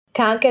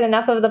Can't get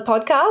enough of the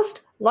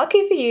podcast?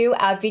 Lucky for you,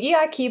 our Video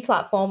IQ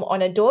platform on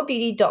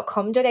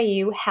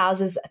adorebeauty.com.au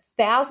houses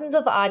thousands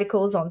of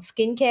articles on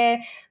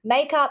skincare,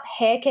 makeup,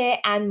 hair care,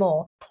 and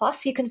more.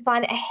 Plus, you can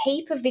find a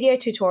heap of video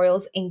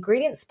tutorials,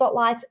 ingredient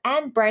spotlights,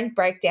 and brand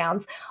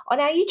breakdowns on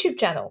our YouTube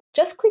channel.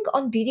 Just click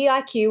on Beauty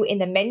IQ in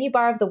the menu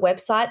bar of the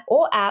website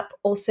or app,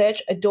 or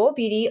search Adore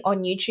Beauty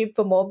on YouTube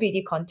for more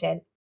beauty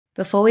content.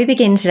 Before we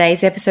begin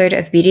today's episode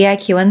of Beauty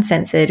IQ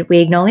Uncensored, we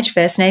acknowledge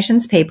First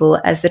Nations people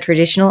as the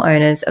traditional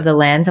owners of the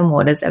lands and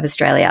waters of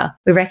Australia.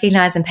 We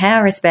recognise and pay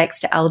our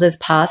respects to elders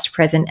past,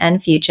 present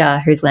and future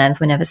whose lands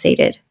were never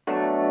ceded.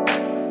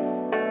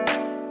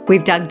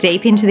 We've dug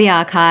deep into the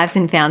archives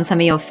and found some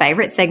of your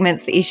favourite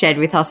segments that you shared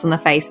with us on the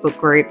Facebook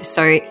group.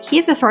 So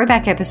here's a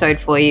throwback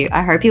episode for you.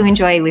 I hope you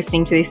enjoy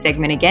listening to this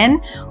segment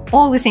again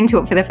or listening to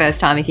it for the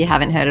first time if you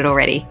haven't heard it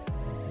already.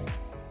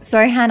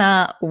 So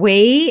Hannah,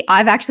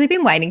 I've actually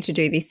been waiting to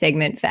do this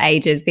segment for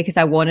ages because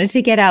I wanted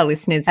to get our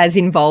listeners as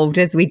involved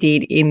as we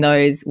did in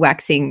those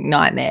waxing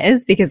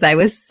nightmares because they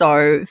were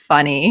so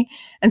funny.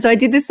 And so I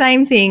did the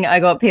same thing. I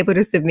got people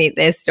to submit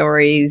their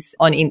stories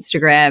on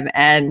Instagram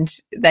and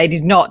they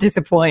did not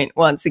disappoint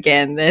once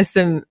again. There's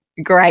some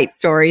great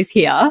stories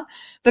here.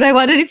 But I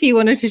wondered if you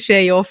wanted to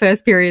share your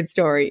first period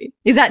story.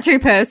 Is that too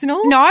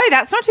personal? No,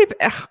 that's not too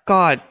 – oh,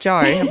 God,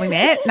 Joe, have we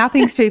met?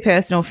 Nothing's too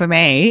personal for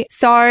me.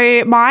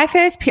 So my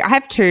first – I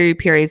have two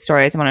period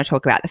stories I want to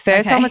talk about. The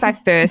first one was I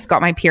first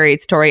got my period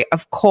story.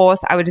 Of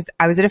course, I was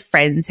at a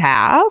friend's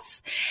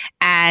house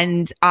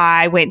and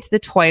I went to the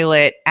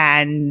toilet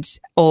and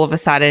all of a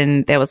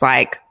sudden there was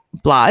like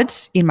blood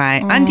in my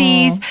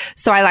undies.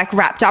 So I like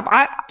wrapped up –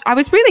 I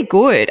was really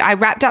good. I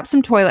wrapped up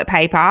some toilet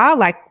paper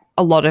like –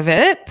 a lot of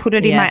it, put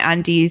it in my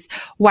undies,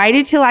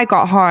 waited till I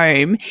got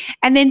home.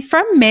 And then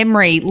from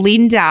memory,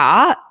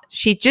 Linda,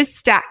 she just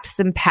stacked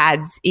some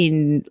pads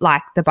in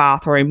like the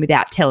bathroom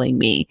without telling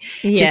me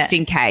just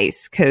in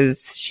case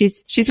because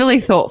she's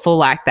really thoughtful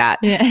like that.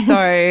 Yeah.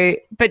 So,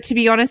 but to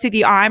be honest with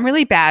you, I'm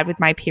really bad with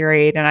my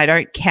period and I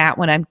don't count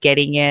when I'm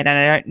getting it and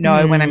I don't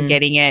know when I'm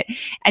getting it.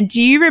 And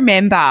do you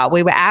remember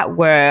we were at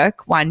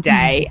work one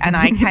day and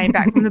I came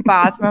back from the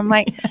bathroom, I'm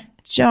like,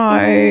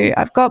 Joe,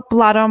 I've got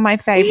blood on my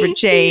favourite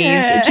jeans.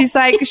 Yeah.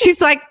 And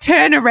she's like,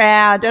 turn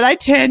around. And I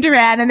turned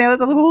around and there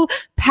was a little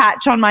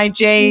patch on my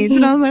jeans.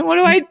 And I was like, what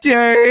do I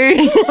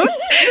do?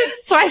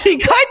 So I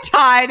think I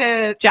tied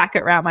a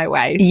jacket around my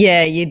waist.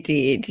 Yeah, you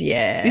did.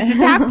 Yeah. This is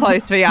how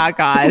close we are,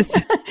 guys.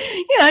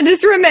 Yeah, I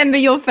just remember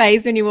your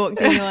face when you walked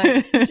in. You're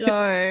like,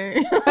 Joe.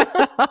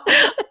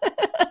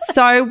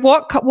 So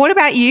what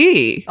about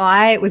you?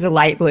 I was a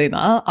late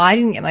bloomer. I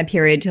didn't get my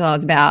period till I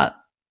was about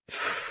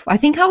I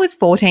think I was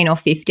 14 or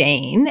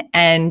 15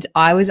 and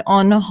I was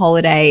on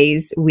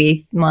holidays with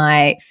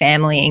my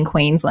family in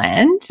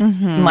Queensland.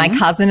 Mm-hmm. My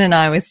cousin and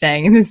I were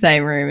staying in the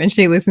same room and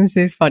she listens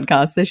to this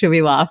podcast so she'll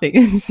be laughing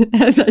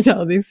as I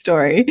tell this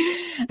story.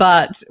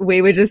 But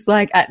we were just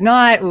like at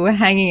night, we were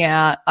hanging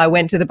out. I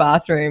went to the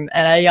bathroom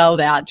and I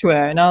yelled out to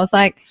her and I was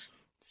like,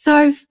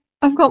 so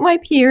I've got my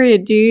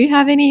period. Do you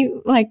have any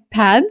like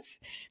pads?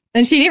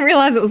 And she didn't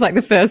realize it was like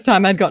the first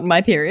time I'd gotten my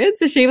period.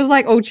 So she was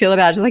like all chill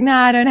about it. She's like,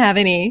 nah, I don't have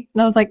any.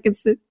 And I was like,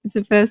 it's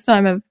the first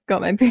time I've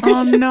got my period.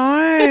 Oh, no.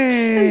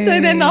 And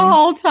so then the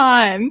whole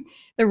time,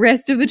 the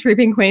rest of the trip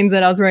in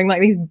Queensland, I was wearing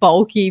like these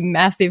bulky,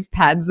 massive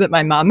pads that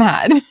my mum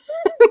had.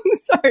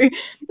 So I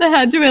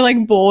had to wear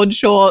like board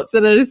shorts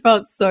and I just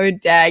felt so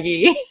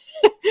daggy.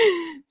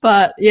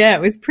 But yeah, it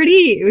was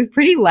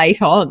pretty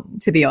late on,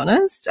 to be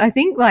honest. I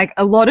think like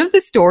a lot of the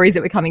stories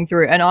that were coming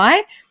through and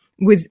I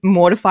was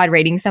mortified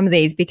reading some of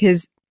these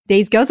because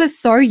these girls are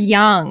so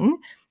young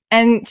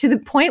and to the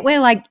point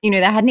where like, you know,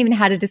 they hadn't even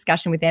had a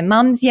discussion with their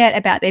mums yet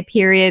about their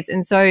periods.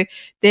 And so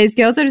there's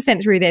girls that have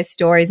sent through their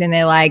stories and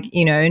they're like,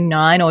 you know,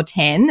 9 or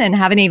 10 and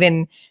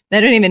they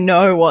don't even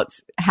know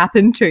what's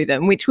happened to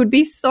them, which would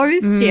be so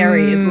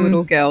scary as a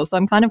little girl. So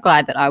I'm kind of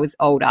glad that I was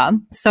older.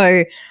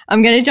 So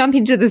I'm going to jump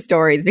into the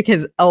stories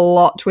because a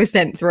lot were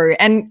sent through.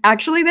 And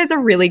actually there's a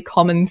really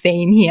common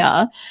theme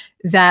here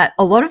that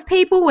a lot of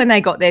people when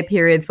they got their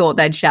period thought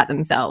they'd shat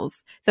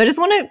themselves. So I just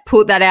want to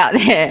put that out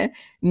there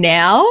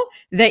now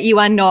that you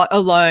are not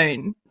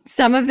alone.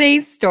 Some of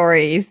these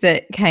stories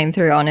that came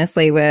through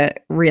honestly were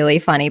really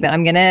funny, but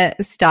I'm going to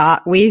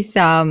start with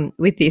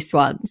this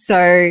one.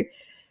 So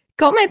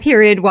got my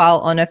period while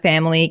on a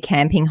family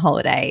camping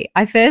holiday.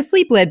 I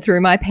firstly bled through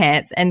my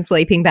pants and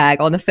sleeping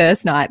bag on the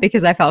first night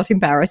because I felt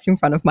embarrassed in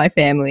front of my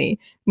family.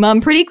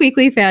 Mum pretty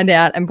quickly found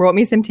out and brought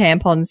me some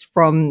tampons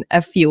from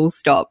a fuel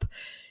stop.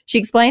 She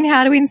explained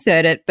how to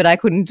insert it, but I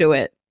couldn't do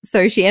it.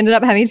 So she ended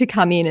up having to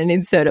come in and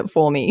insert it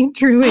for me.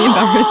 Truly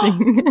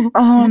embarrassing.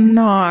 Oh,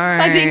 no.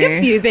 I think a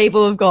few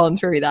people have gone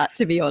through that,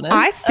 to be honest.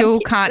 I still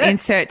can't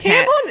insert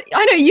tampons.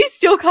 I know, you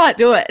still can't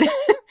do it.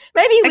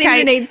 Maybe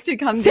Linda needs to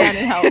come down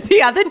and help.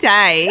 The other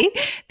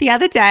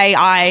day,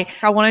 I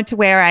wanted to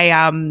wear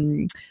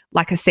a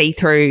like a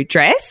see-through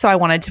dress. So I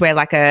wanted to wear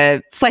like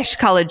a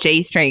flesh-coloured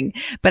G-string,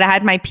 but I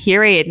had my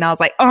period and I was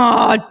like,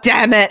 oh,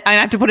 damn it, I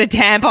have to put a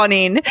tampon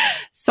in.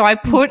 So I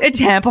put a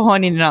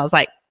tampon in and I was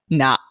like,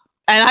 nah.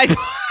 And I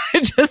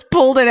just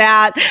pulled it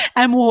out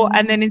and wore,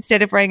 and then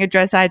instead of wearing a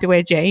dress, I had to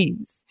wear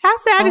jeans. How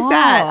sad is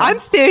that? I'm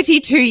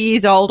 32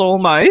 years old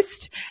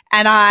almost,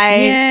 and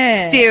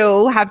I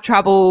still have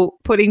trouble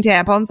putting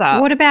tampons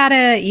up. What about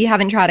you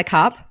haven't tried a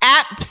cup?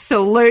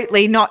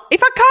 Absolutely not.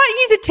 If I can't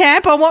use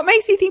a tampon, what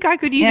makes you think I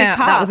could use a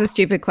cup? That was a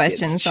stupid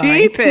question. It's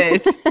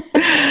stupid.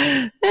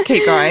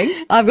 Keep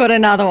going. I've got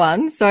another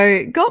one.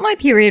 So got my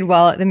period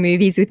while at the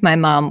movies with my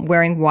mum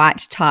wearing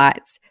white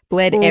tights.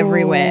 Bled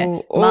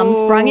everywhere. Mum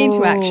sprung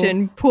into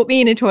action, put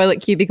me in a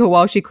toilet cubicle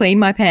while she cleaned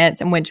my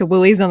pants and went to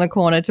Woolies on the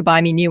corner to buy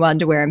me new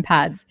underwear and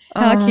pads.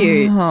 How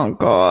cute. Oh,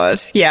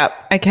 God. Yep.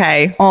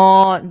 Okay.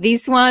 Oh,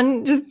 this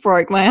one just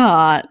broke my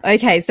heart.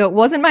 Okay, so it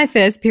wasn't my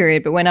first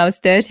period, but when I was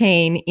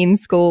 13 in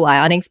school,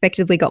 I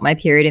unexpectedly got my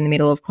period in the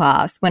middle of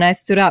class. When I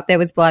stood up, there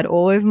was blood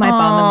all over my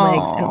bum and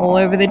legs and all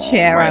over the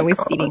chair I was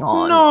sitting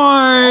on.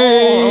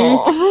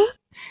 No. Oh.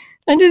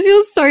 I just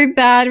feel so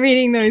bad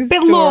reading those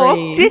stories.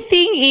 Look, the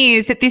thing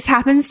is that this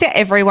happens to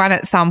everyone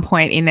at some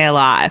point in their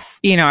life.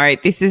 You know,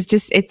 this is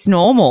just, it's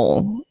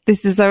normal.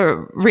 This is a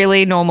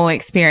really normal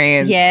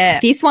experience. Yeah.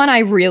 This one I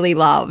really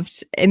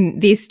loved. And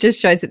this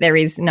just shows that there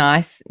is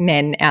nice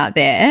men out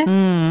there.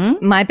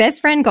 My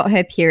best friend got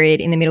her period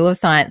in the middle of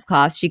science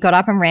class. She got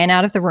up and ran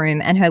out of the room,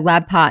 and her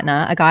lab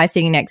partner, a guy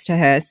sitting next to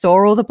her,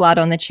 saw all the blood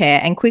on the chair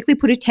and quickly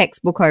put a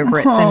textbook over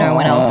it so no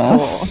one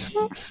else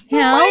saw.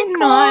 How nice.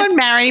 God,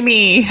 marry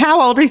me.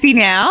 How old is he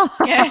now?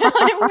 Yeah.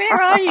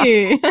 Where are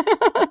you?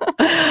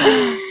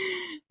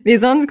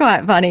 This one's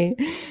quite funny.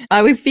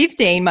 I was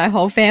 15. My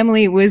whole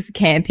family was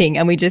camping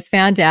and we just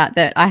found out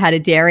that I had a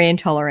dairy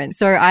intolerance.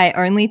 So I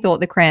only thought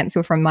the cramps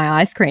were from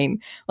my ice cream.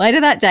 Later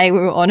that day, we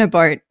were on a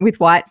boat with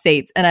white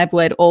seats and I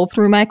bled all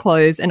through my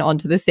clothes and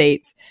onto the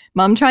seats.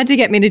 Mum tried to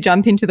get me to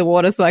jump into the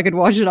water so I could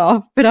wash it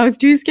off, but I was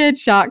too scared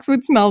sharks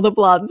would smell the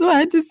blood. So I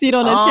had to sit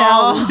on a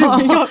towel until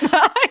we got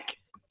back.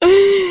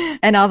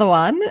 Another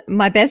one,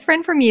 my best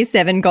friend from year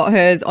 7 got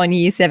hers on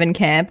year 7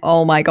 camp.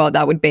 Oh my God,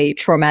 that would be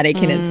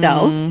traumatic in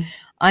itself.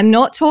 I'm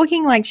not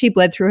talking like she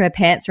bled through her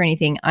pants or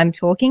anything. I'm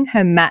talking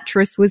her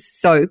mattress was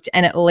soaked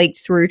and it leaked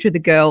through to the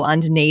girl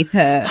underneath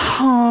her.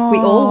 We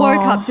all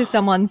woke up to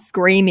someone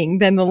screaming.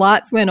 Then the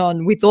lights went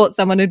on. We thought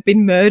someone had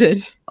been murdered.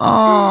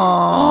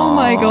 Oh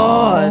my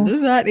God.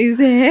 That is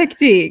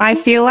hectic. I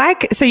feel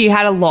like, so you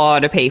had a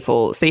lot of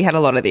people. So you had a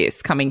lot of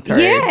this coming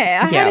through.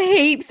 Yeah, I had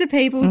heaps of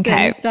people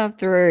sending stuff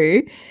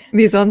through.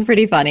 This one's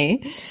pretty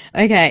funny.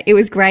 Okay, it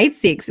was grade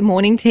 6,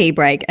 morning tea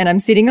break, and I'm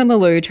sitting on the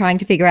loo trying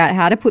to figure out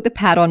how to put the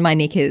pad on my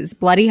knickers.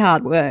 Bloody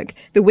hard work.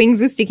 The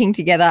wings were sticking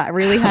together. I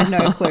really had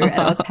no clue and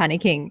I was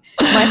panicking.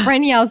 My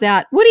friend yells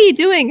out, "What are you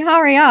doing?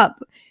 Hurry up."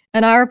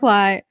 And I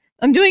reply,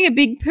 "I'm doing a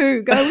big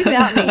poo. Go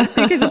without me."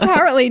 Because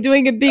apparently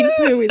doing a big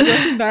poo is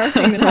less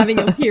embarrassing than having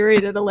your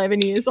period at 11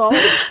 years old.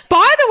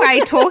 By the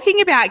way, talking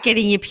about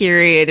getting your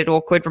period at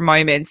awkward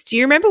moments, do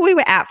you remember we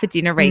were out for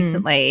dinner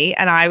recently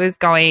and I was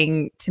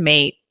going to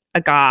meet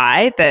a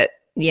guy that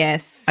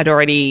Yes. I'd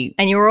already...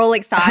 And you were all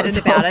excited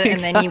about it,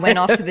 and then you went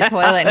off to the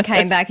toilet and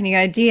came back and you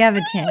go, "Do you have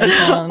a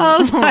tampon?" I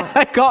was like,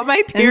 I got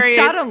my period.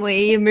 And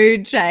suddenly your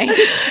mood changed.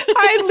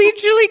 I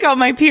literally got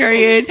my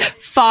period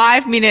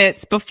 5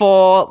 minutes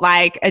before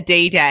like a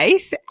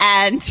D-date,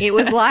 and it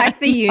was like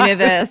the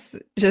universe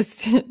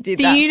just did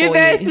that. The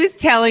universe was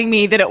telling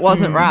me that it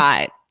wasn't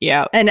right.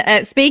 Yeah.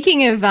 And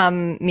speaking of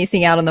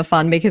missing out on the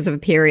fun because of a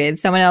period,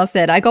 someone else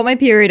said, "I got my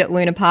period at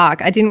Luna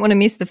Park. I didn't want to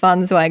miss the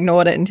fun, so I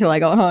ignored it until I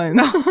got home."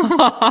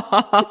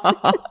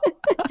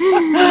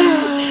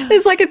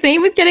 There's like a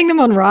theme with getting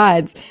them on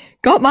rides.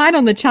 Got mine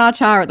on the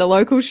cha-cha at the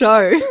local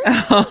show.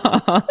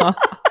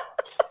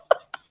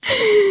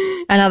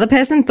 Another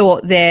person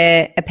thought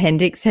their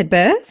appendix had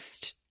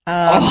burst.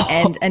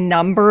 And a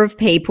number of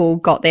people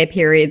got their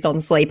periods on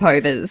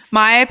sleepovers.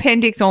 My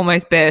appendix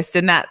almost burst,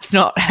 and that's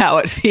not how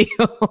it feels,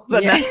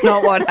 and that's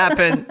not what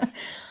happens.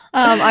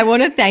 I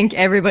want to thank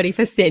everybody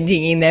for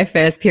sending in their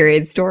first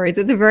period stories.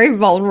 It's a very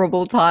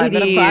vulnerable time,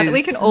 and I'm glad that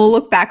we can all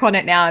look back on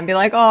it now and be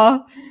like,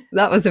 oh,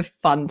 that was a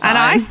fun time. And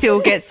I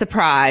still get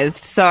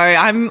surprised. So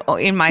I'm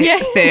in my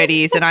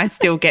 30s and I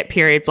still get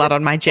period blood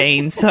on my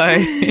jeans. So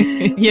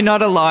you're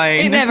not alone.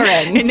 It never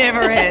ends. It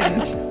never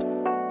ends.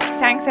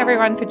 Thanks,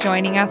 everyone, for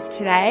joining us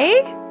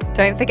today.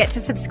 Don't forget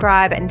to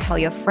subscribe and tell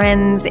your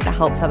friends. It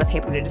helps other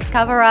people to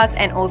discover us.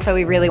 And also,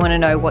 we really want to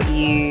know what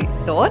you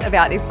thought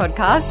about this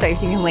podcast. So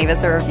if you can leave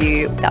us a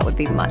review, that would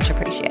be much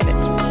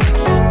appreciated.